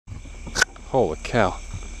Holy cow.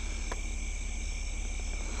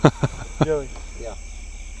 Joey. Yeah.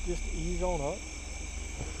 Just ease on up.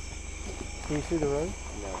 Can you see the road?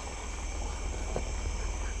 No.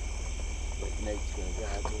 Nate's gonna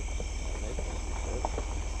guide me.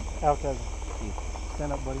 Al cousin.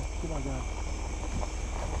 Stand up, buddy. Get my gun.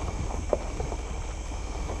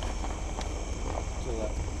 To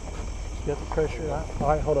left. You got the pressure eye.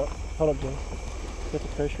 Alright, hold up. Hold up, Joey. Get the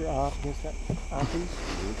pressure eye up against that eyepiece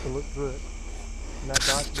to look through it. And that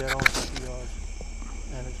dot's dead on 50 yards.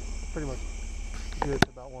 And it's pretty much good to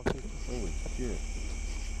about 150. Holy shit.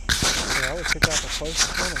 Yeah, I would pick out the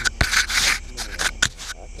closest one and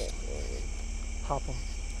I can't pop them.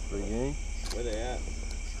 Pretty game? Where they at?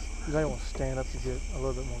 You might want to stand up to get a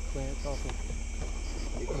little bit more clearance off them.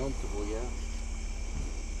 Get comfortable, yeah.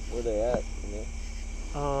 Where they at, you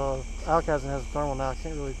know? Alcazan has a thermal now. I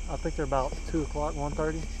can't really, I think they're about 2 o'clock,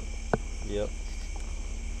 1:30. Yep.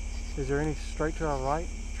 Is there any straight to our right,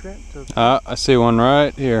 Trent? I see one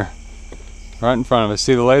right here. Right in front of us.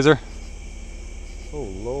 See the laser? Oh,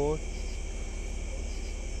 Lord.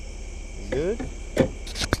 Good?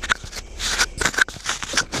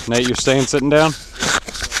 Nate, you're staying sitting down?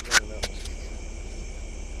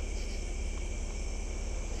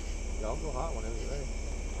 Y'all go hot whenever you're ready.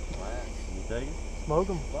 Wow. Can you take it? Smoke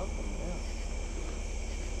them. Fuck them,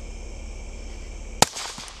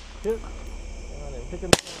 Hit. Pick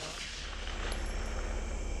him.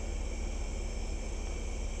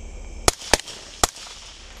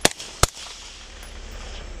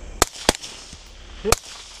 Hit.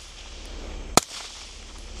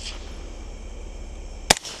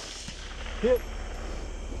 Hit.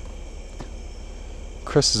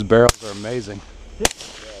 Chris's barrels are amazing. Yeah,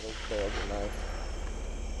 those barrels are nice.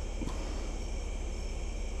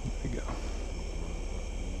 There you go.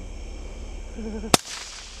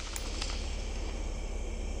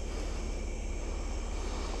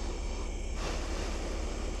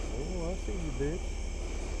 Oh, I see you, bitch.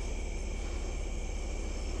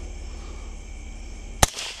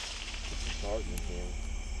 Sergeant here.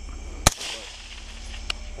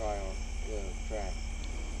 Try on the track.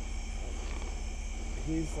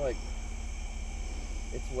 He's like,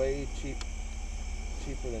 it's way cheaper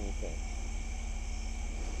than you think.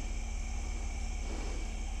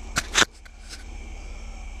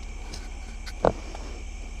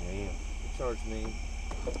 Damn. He charged me.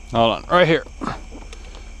 Hold on, right here.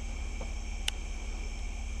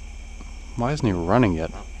 Why isn't he running yet?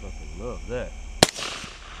 I fucking love that.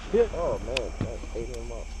 Hit. Oh man, that ate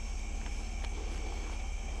him up.